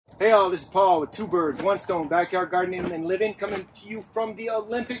Hey all, this is Paul with Two Birds, One Stone, Backyard Gardening and Living, coming to you from the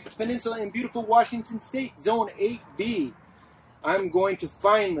Olympic Peninsula in beautiful Washington State, Zone 8B. I'm going to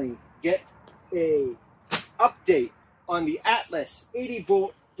finally get a update on the Atlas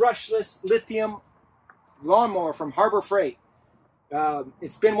 80-volt brushless lithium lawnmower from Harbor Freight.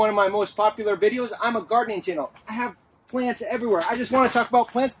 It's been one of my most popular videos. I'm a gardening channel. I have plants everywhere. I just want to talk about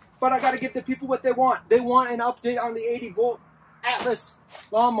plants, but I got to give the people what they want. They want an update on the 80-volt Atlas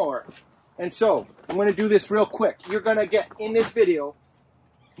Lawnmower. And so, I'm going to do this real quick. You're going to get, in this video,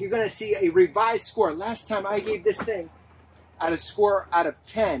 you're going to see a revised score. Last time I gave this thing a score out of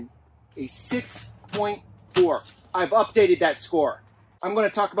 10, a 6.4. I've updated that score. I'm going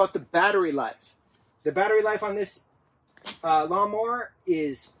to talk about the battery life. The battery life on this lawnmower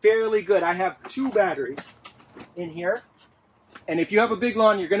is fairly good. I have two batteries in here. And if you have a big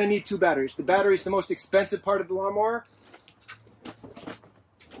lawn, you're going to need two batteries. The battery is the most expensive part of the lawnmower.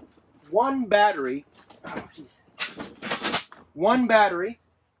 One battery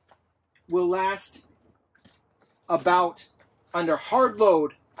will last about, under hard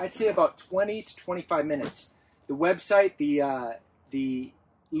load, I'd say about 20 to 25 minutes. The website, the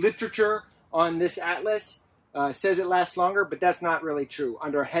literature on this Atlas says it lasts longer, but that's not really true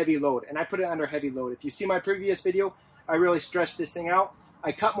under heavy load. And I put it under heavy load. If you see my previous video, I really stretched this thing out.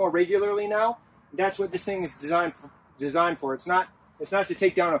 I cut more regularly now. That's what this thing is designed for. It's not to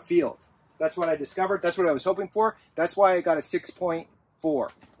take down a field. That's what I discovered. That's what I was hoping for. That's why I got a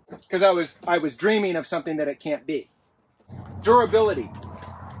 6.4. Because I was dreaming of something that it can't be. Durability.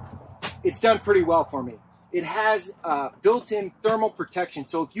 It's done pretty well for me. It has built-in thermal protection.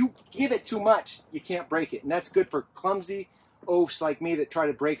 So if you give it too much, you can't break it. And that's good for clumsy oafs like me that try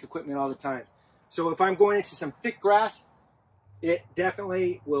to break equipment all the time. So if I'm going into some thick grass, it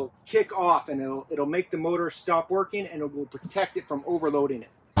definitely will kick off and it'll make the motor stop working and it will protect it from overloading it.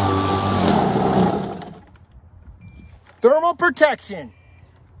 Thermal protection.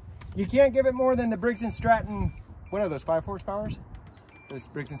 You can't give it more than the Briggs & Stratton. What are those, 5 horsepowers? Those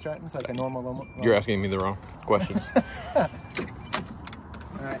Briggs & Strattons, like a normal lawnmower? You're asking me the wrong questions. All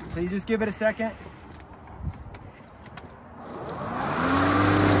right, so you just give it a second.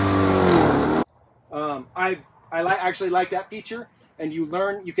 I actually like that feature, and you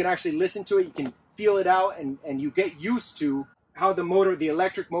can actually listen to it, you can feel it out, and you get used to how the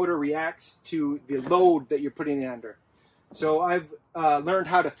electric motor reacts to the load that you're putting it under. So I've learned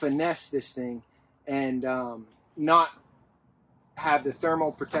how to finesse this thing and not have the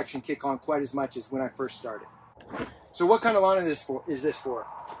thermal protection kick on quite as much as when I first started. So what kind of lawn is this for?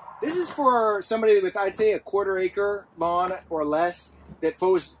 This is for somebody with, I'd say, a 1/4 acre lawn or less that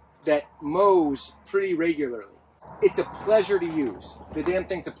mows pretty regularly. It's a pleasure to use. The damn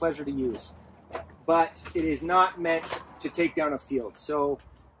thing's a pleasure to use. But it is not meant to take down a field. So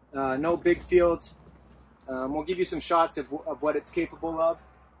no big fields. We'll give you some shots of what it's capable of.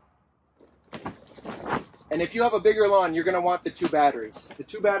 And if you have a bigger lawn, you're going to want the two batteries. The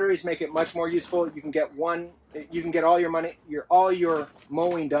two batteries make it much more useful. You can get all your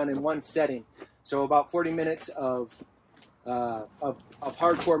mowing done in one setting. So about 40 minutes of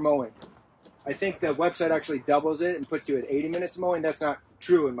hardcore mowing. I think the website actually doubles it and puts you at 80 minutes of mowing. That's not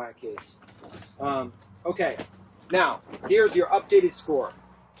true in my case. Okay, now here's your updated score.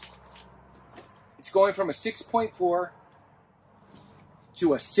 It's going from a 6.4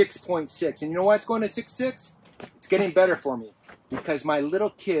 to a 6.6. And you know why it's going to 6.6? It's getting better for me because my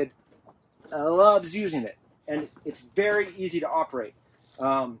little kid loves using it. And it's very easy to operate.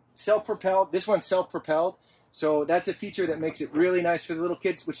 Self-propelled. This one's self-propelled. So that's a feature that makes it really nice for the little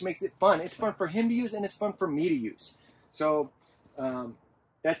kids, which makes it fun. It's fun for him to use and it's fun for me to use. So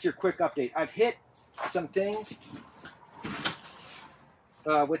that's your quick update. I've hit some things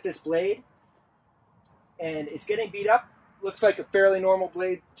with this blade. And it's getting beat up. Looks like a fairly normal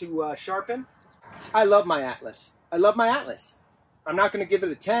blade to sharpen. I love my Atlas. I love my Atlas. I'm not going to give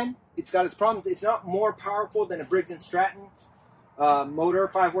it a 10. It's got its problems. It's not more powerful than a Briggs & Stratton motor,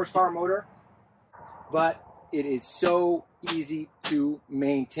 5 horsepower motor. But it is so easy to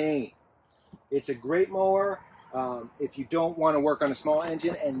maintain. It's a great mower if you don't want to work on a small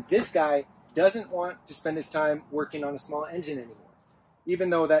engine. And this guy doesn't want to spend his time working on a small engine anymore. Even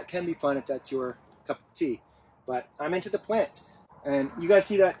though that can be fun if that's your cup of tea. But I'm into the plants. And you guys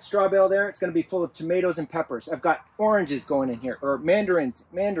see that straw bale there? It's going to be full of tomatoes and peppers. I've got oranges going in here, or mandarins,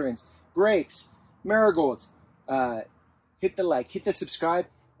 grapes, marigolds. Hit the like, hit the subscribe,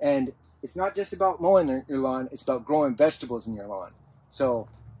 and it's not just about mowing your lawn, it's about growing vegetables in your lawn. So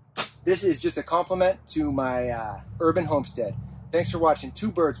this is just a compliment to my urban homestead. Thanks for watching.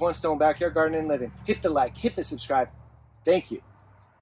 Two birds, one stone, backyard gardening and living. Hit the like, hit the subscribe. Thank you.